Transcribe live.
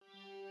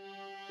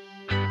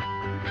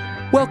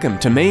Welcome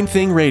to Main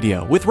Thing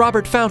Radio with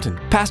Robert Fountain,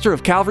 pastor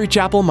of Calvary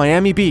Chapel,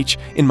 Miami Beach,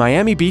 in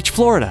Miami Beach,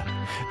 Florida.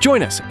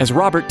 Join us as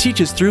Robert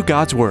teaches through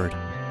God's Word.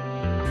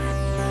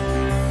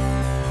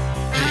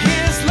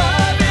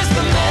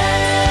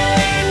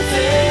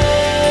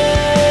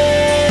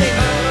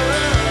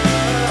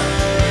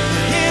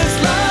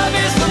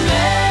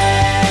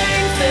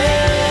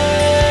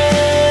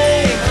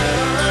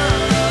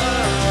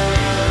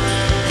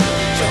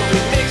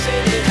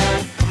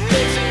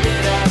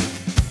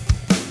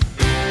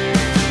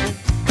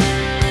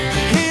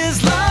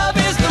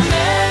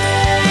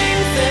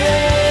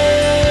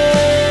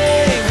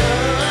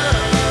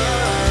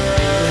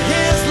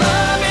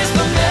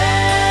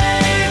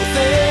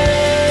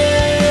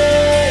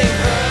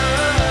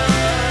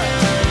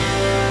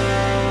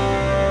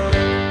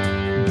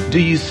 Do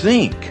you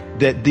think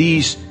that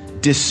these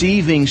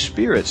deceiving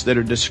spirits that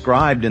are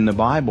described in the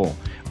Bible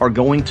are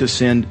going to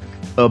send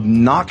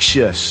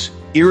obnoxious,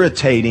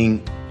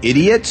 irritating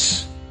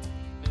idiots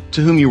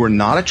to whom you were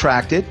not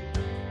attracted?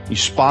 You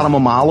spot them a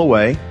mile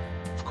away?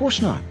 Of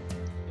course not.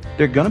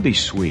 They're going to be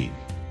sweet,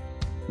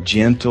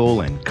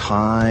 gentle and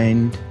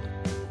kind,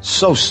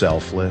 so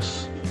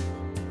selfless,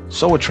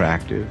 so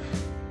attractive,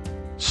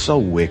 so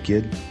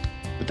wicked,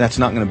 but that's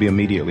not going to be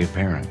immediately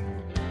apparent.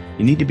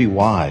 You need to be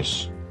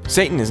wise.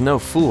 Satan is no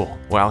fool.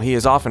 While he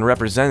is often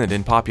represented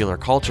in popular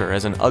culture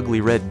as an ugly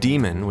red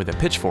demon with a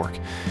pitchfork,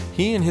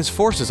 he and his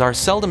forces are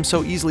seldom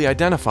so easily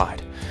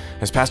identified.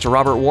 As Pastor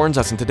Robert warns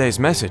us in today's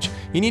message,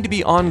 you need to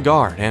be on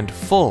guard and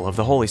full of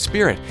the Holy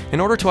Spirit in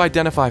order to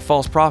identify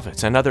false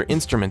prophets and other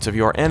instruments of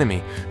your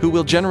enemy who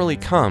will generally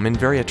come in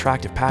very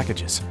attractive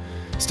packages.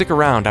 Stick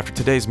around after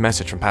today's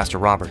message from Pastor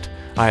Robert.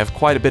 I have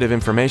quite a bit of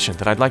information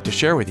that I'd like to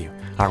share with you.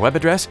 Our web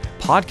address,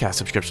 podcast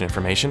subscription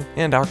information,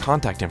 and our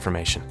contact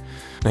information.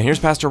 Now here's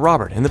Pastor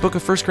Robert in the book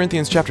of 1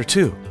 Corinthians chapter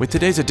 2 with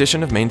today's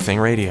edition of Main Thing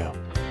Radio.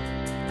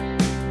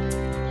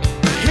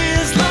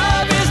 His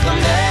love is the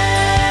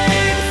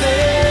main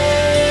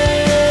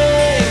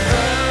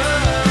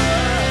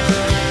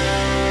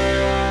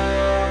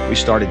thing. We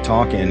started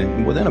talking,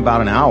 and within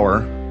about an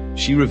hour,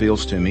 she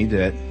reveals to me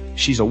that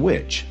she's a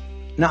witch.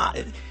 Now,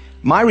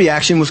 my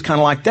reaction was kind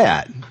of like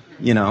that,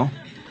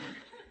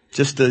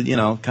 just to,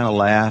 kind of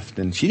laughed,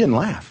 and she didn't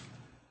laugh.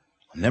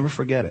 I'll never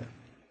forget it.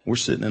 We're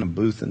sitting in a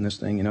booth in this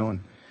thing, and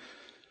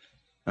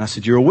I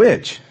said, "You're a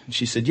witch." And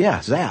she said,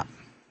 "Yeah, Zap."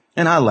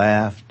 And I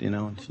laughed,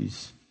 and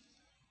she's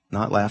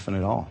not laughing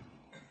at all.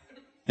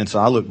 And so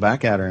I looked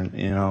back at her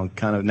and,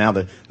 kind of now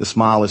the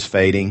smile is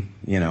fading,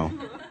 and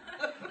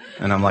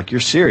I'm like, "You're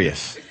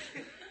serious?"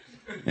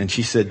 And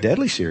she said,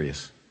 "Deadly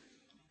serious."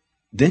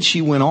 Then she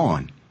went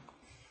on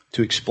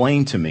to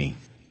explain to me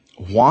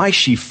why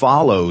she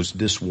follows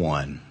this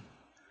one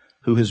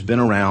who has been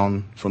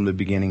around from the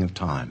beginning of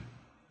time,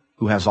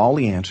 who has all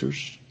the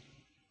answers,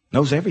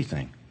 knows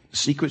everything, the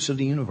secrets of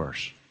the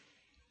universe.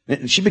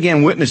 And she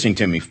began witnessing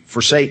to me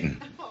for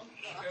Satan.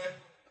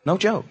 No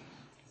joke.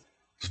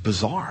 It's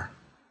bizarre.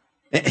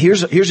 And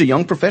here's a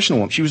young professional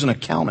woman. She was an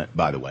accountant,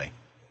 by the way.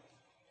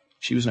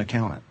 She was an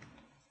accountant,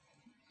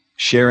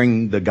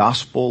 sharing the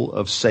gospel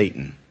of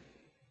Satan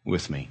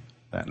with me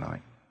that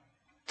night.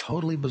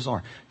 Totally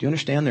bizarre. Do you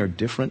understand there are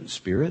different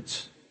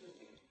spirits?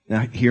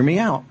 Now, hear me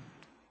out.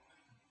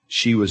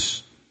 She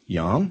was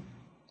young,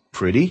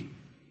 pretty,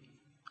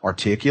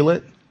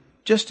 articulate,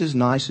 just as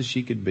nice as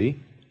she could be.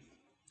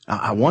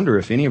 I wonder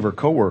if any of her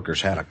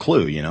coworkers had a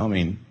clue,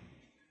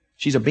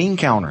 she's a bean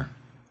counter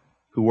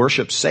who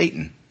worships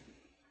Satan.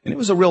 And it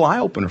was a real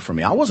eye-opener for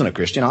me. I wasn't a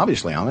Christian,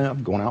 obviously.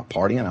 I'm going out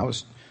partying. I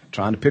was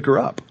trying to pick her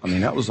up.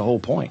 That was the whole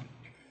point.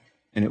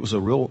 And it was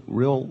a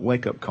real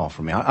wake-up call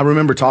for me. I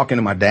remember talking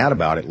to my dad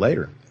about it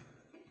later.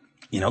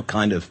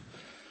 Kind of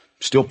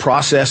still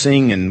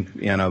processing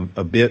and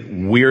a bit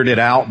weirded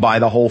out by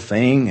the whole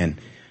thing. And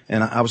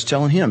I was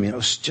telling him, it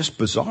was just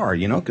bizarre,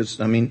 because,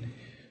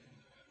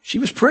 she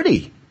was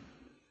pretty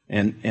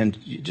and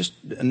just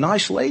a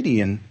nice lady.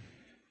 And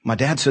my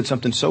dad said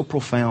something so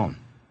profound.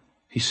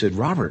 He said,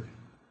 "Robert,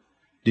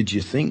 did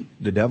you think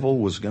the devil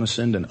was going to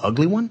send an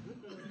ugly one?"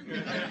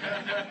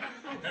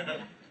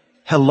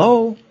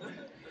 Hello?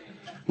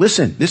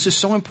 Listen, this is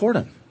so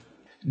important.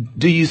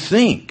 Do you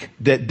think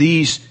that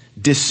these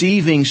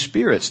deceiving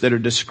spirits that are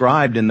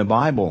described in the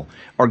Bible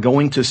are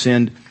going to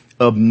send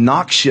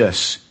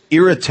obnoxious,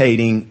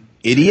 irritating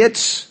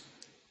idiots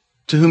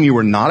to whom you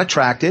were not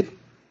attracted?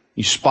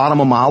 You spot them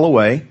a mile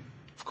away?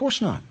 Of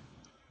course not.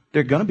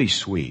 They're going to be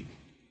sweet,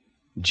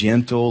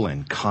 gentle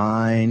and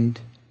kind,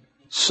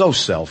 so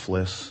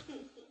selfless,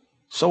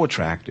 so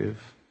attractive,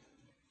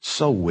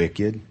 so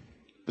wicked,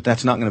 but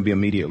that's not going to be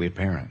immediately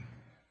apparent.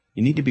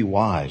 You need to be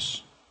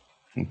wise.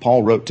 And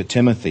Paul wrote to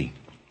Timothy.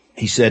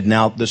 He said,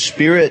 "Now the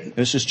Spirit,"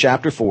 this is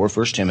chapter 4,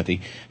 1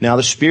 Timothy, "Now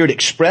the Spirit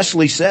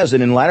expressly says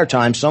that in latter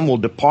times some will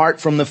depart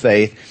from the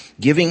faith,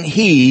 giving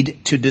heed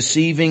to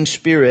deceiving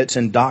spirits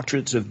and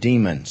doctrines of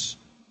demons,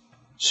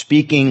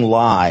 speaking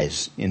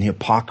lies in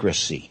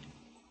hypocrisy,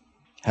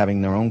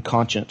 having their own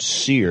conscience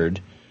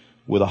seared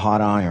with a hot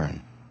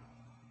iron."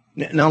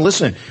 Now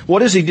listen,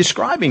 what is he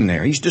describing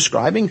there? He's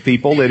describing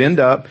people that end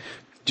up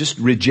just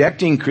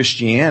rejecting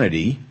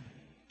Christianity.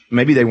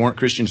 Maybe they weren't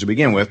Christians to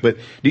begin with, but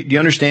do you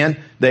understand?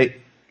 They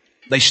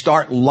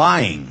start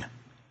lying.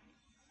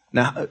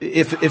 Now,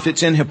 if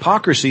it's in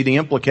hypocrisy, the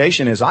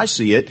implication, as I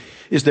see it,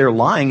 is they're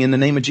lying in the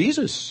name of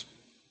Jesus.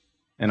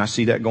 And I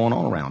see that going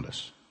on around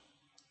us.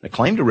 They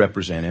claim to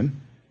represent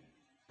Him,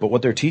 but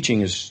what they're teaching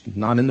is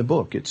not in the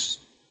book. It's,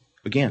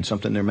 again,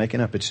 something they're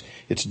making up.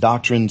 It's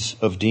doctrines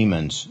of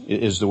demons,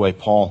 is the way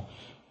Paul,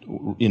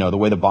 the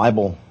way the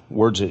Bible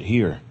words it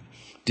here.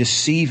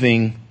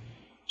 Deceiving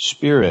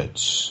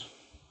spirits.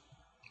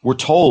 We're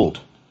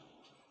told,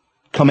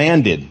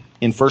 commanded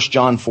in 1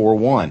 John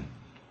 4:1,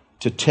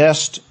 to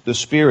test the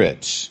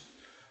spirits,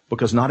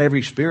 because not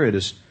every spirit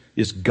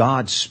is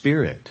God's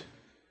spirit.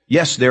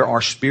 Yes, there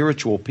are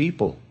spiritual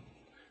people.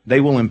 They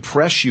will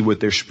impress you with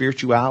their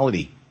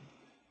spirituality,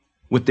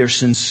 with their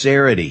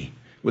sincerity,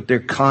 with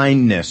their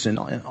kindness, and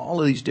all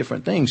of these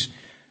different things.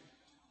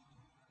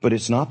 But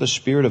it's not the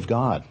Spirit of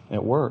God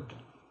at work.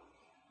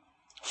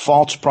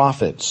 False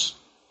prophets,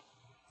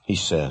 he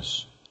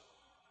says,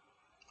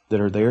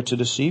 that are there to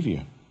deceive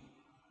you.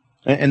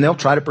 And they'll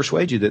try to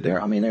persuade you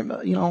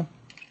that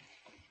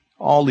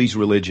all these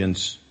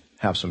religions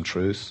have some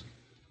truth.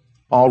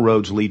 All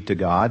roads lead to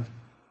God.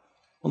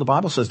 Well, the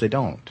Bible says they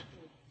don't.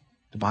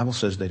 The Bible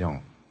says they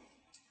don't.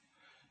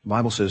 The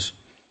Bible says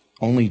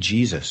only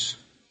Jesus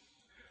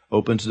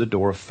opens the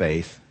door of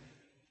faith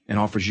and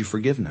offers you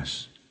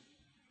forgiveness.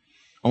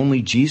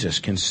 Only Jesus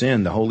can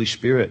send the Holy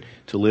Spirit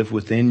to live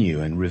within you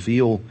and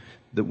reveal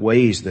the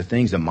ways, the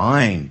things, the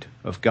mind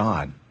of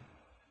God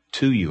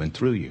to you and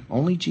through you.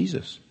 Only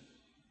Jesus.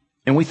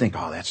 And we think,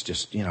 that's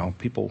just,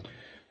 people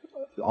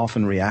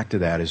often react to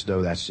that as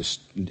though that's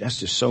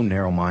just so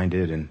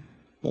narrow-minded. And,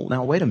 well,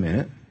 now wait a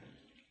minute.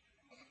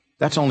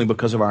 That's only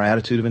because of our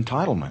attitude of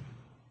entitlement.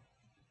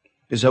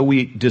 As though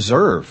we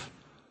deserve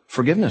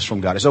forgiveness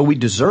from God. As though we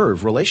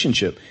deserve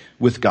relationship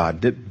with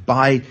God. That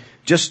by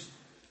just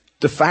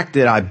the fact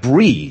that I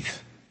breathe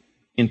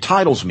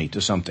entitles me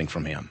to something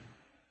from Him.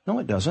 No,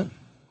 it doesn't.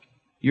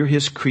 You're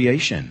His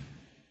creation.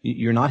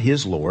 You're not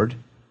His Lord.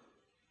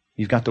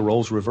 You've got the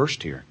roles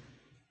reversed here.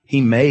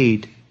 He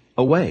made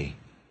a way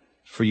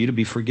for you to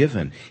be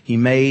forgiven. He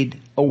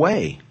made a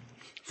way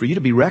for you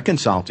to be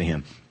reconciled to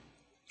Him.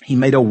 He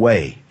made a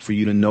way for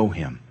you to know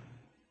Him.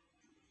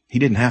 He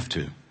didn't have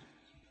to.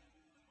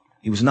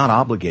 He was not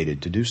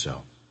obligated to do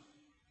so.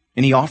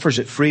 And He offers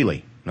it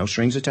freely. No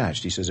strings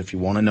attached. He says, if you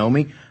want to know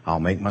me, I'll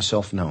make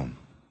myself known.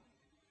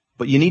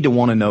 But you need to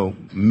want to know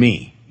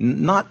me,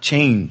 not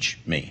change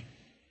me.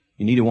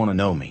 You need to want to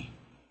know me.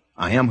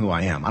 I am who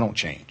I am. I don't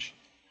change.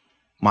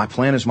 My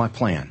plan is my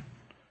plan.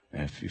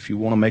 And if you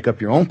want to make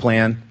up your own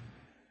plan,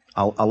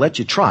 I'll let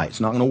you try. It's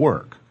not going to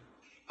work.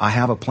 I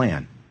have a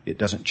plan. It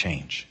doesn't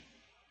change.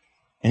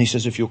 And He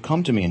says, if you'll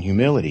come to me in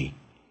humility,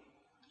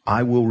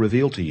 I will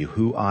reveal to you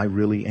who I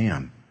really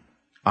am.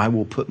 I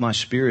will put my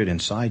Spirit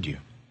inside you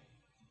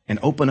and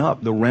open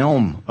up the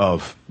realm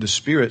of the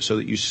Spirit so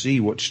that you see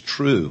what's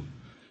true,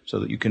 so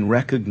that you can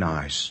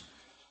recognize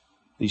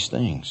these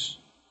things.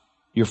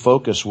 Your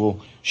focus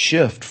will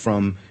shift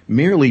from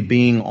merely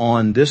being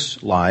on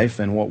this life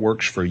and what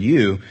works for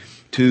you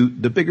to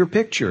the bigger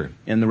picture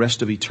and the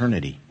rest of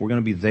eternity. We're going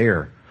to be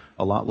there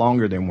a lot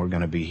longer than we're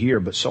going to be here,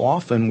 but so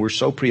often we're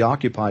so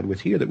preoccupied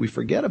with here that we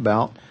forget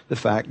about the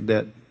fact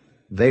that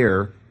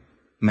there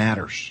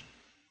matters.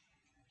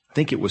 I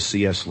think it was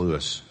C.S.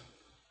 Lewis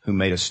who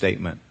made a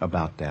statement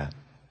about that.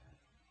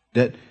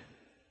 That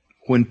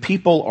when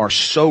people are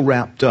so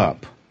wrapped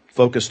up,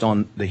 focused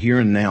on the here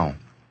and now,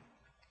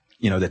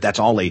 that's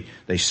all they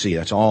see,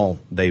 that's all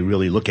they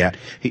really look at.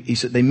 He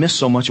said they miss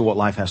so much of what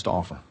life has to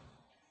offer.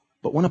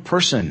 But when a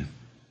person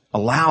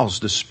allows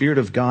the Spirit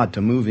of God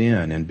to move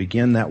in and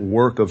begin that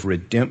work of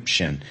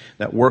redemption,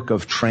 that work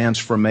of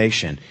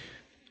transformation,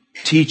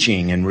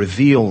 teaching and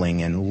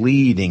revealing and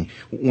leading,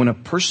 when a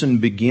person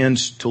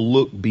begins to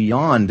look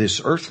beyond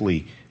this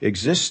earthly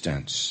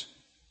existence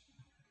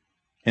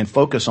and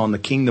focus on the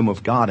kingdom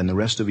of God and the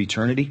rest of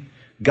eternity,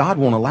 God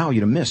won't allow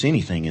you to miss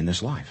anything in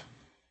this life.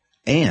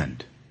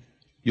 And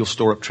you'll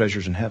store up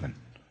treasures in heaven.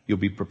 You'll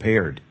be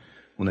prepared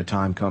when the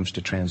time comes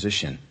to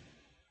transition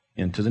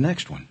into the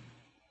next one.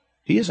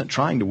 He isn't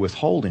trying to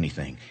withhold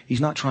anything.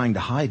 He's not trying to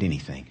hide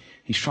anything.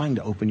 He's trying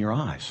to open your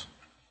eyes.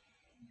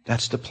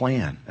 That's the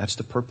plan. That's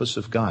the purpose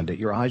of God, that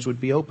your eyes would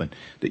be open,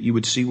 that you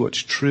would see what's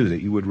true,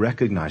 that you would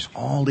recognize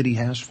all that He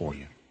has for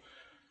you.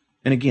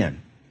 And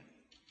again,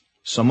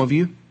 some of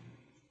you,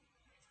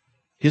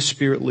 His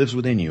Spirit lives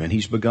within you, and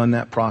He's begun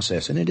that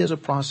process. And it is a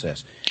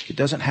process. It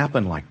doesn't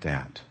happen like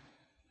that.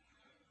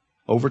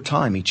 Over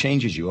time, He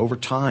changes you. Over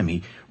time,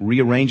 He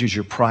rearranges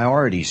your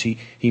priorities.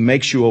 He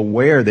makes you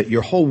aware that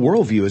your whole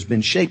worldview has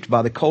been shaped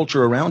by the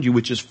culture around you,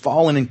 which is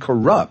fallen and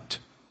corrupt.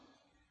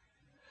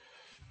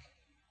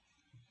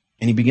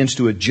 And He begins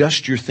to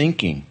adjust your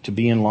thinking to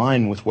be in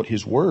line with what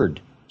His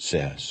Word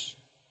says,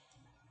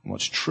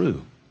 what's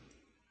true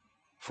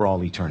for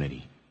all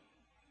eternity.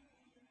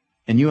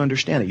 And you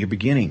understand it. You're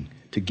beginning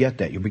to get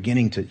that. You're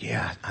beginning to,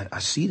 I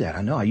see that.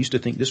 I know. I used to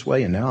think this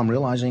way, and now I'm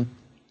realizing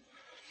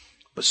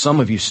But some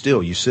of you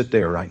still, you sit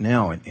there right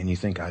now and you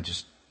think, I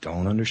just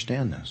don't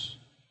understand this.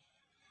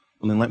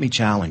 Well, then let me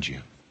challenge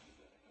you.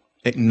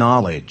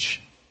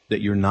 Acknowledge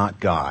that you're not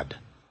God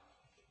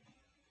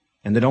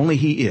and that only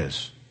He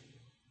is.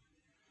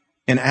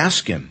 And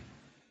ask Him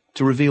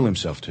to reveal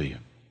Himself to you.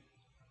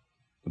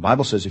 The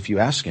Bible says if you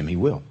ask Him, He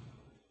will.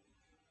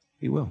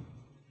 He will.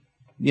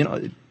 You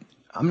know,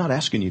 I'm not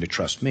asking you to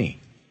trust me.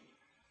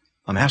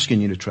 I'm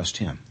asking you to trust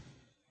Him.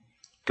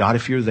 God,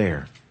 if you're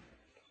there,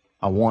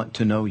 I want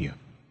to know you.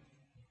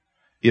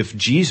 If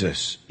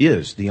Jesus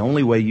is the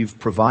only way you've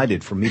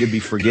provided for me to be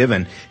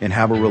forgiven and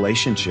have a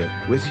relationship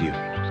with you,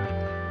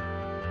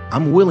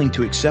 I'm willing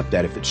to accept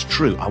that if it's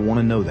true. I want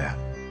to know that.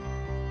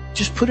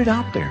 Just put it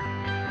out there.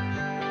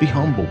 Be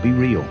humble. Be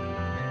real.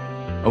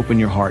 Open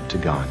your heart to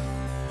God.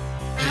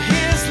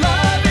 His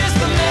love is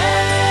the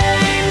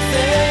main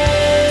thing.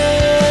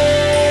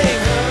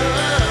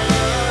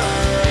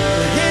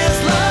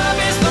 His love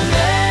is the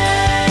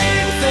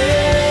main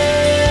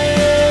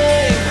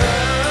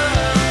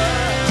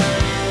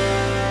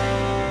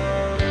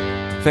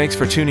thing. Thanks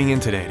for tuning in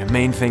today to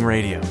Main Thing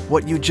Radio.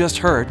 What you just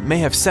heard may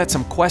have set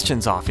some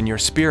questions off in your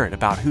spirit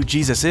about who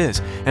Jesus is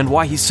and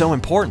why He's so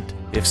important.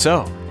 If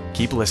so,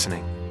 keep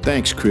listening.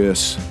 Thanks,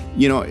 Chris.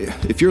 You know,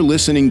 if you're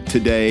listening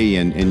today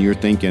and you're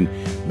thinking,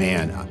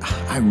 man,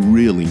 I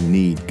really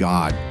need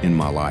God in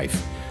my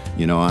life.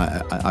 You know,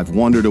 I've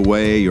wandered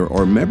away,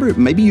 or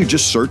maybe you're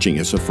just searching.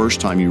 It's the first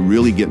time you're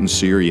really getting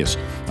serious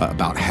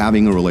about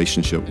having a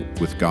relationship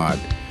with God.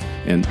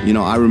 And, you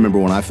know, I remember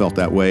when I felt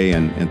that way,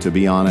 and to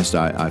be honest,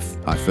 I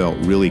felt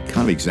really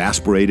kind of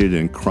exasperated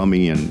and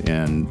crummy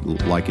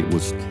and like it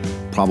was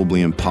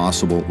probably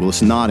impossible. Well,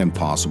 it's not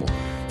impossible.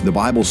 The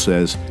Bible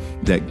says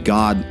that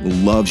God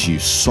loves you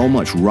so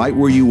much right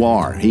where you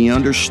are. He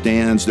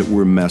understands that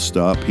we're messed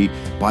up.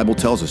 Bible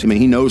tells us,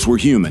 He knows we're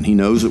human. He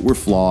knows that we're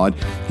flawed.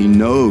 He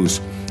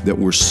knows that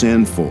we're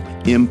sinful,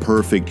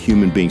 imperfect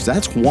human beings.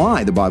 That's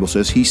why the Bible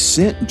says He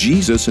sent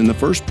Jesus in the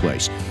first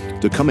place,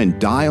 to come and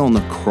die on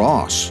the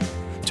cross,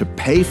 to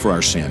pay for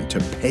our sin,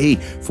 to pay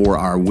for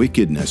our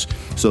wickedness,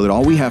 so that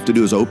all we have to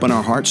do is open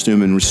our hearts to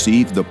Him and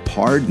receive the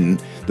pardon,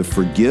 the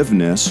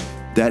forgiveness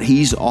that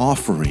He's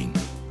offering.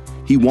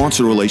 He wants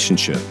a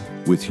relationship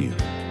with you.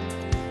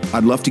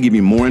 I'd love to give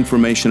you more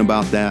information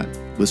about that.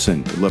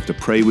 Listen, I'd love to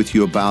pray with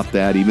you about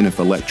that, even if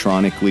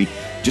electronically.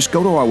 Just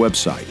go to our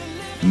website,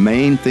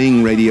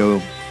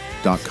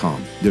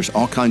 mainthingradio.com. There's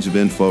all kinds of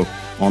info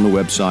on the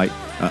website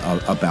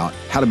about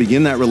how to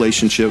begin that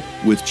relationship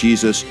with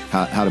Jesus,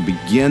 how to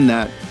begin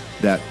that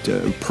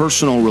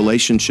personal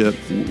relationship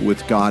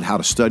with God, how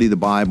to study the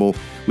Bible.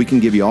 We can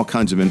give you all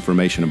kinds of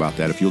information about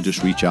that if you'll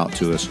just reach out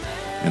to us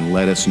and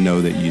let us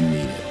know that you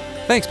need it.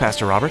 Thanks,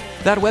 Pastor Robert.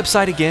 That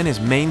website again is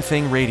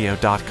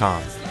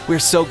mainthingradio.com. We're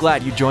so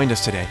glad you joined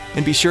us today,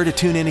 and be sure to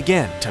tune in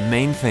again to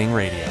Main Thing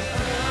Radio.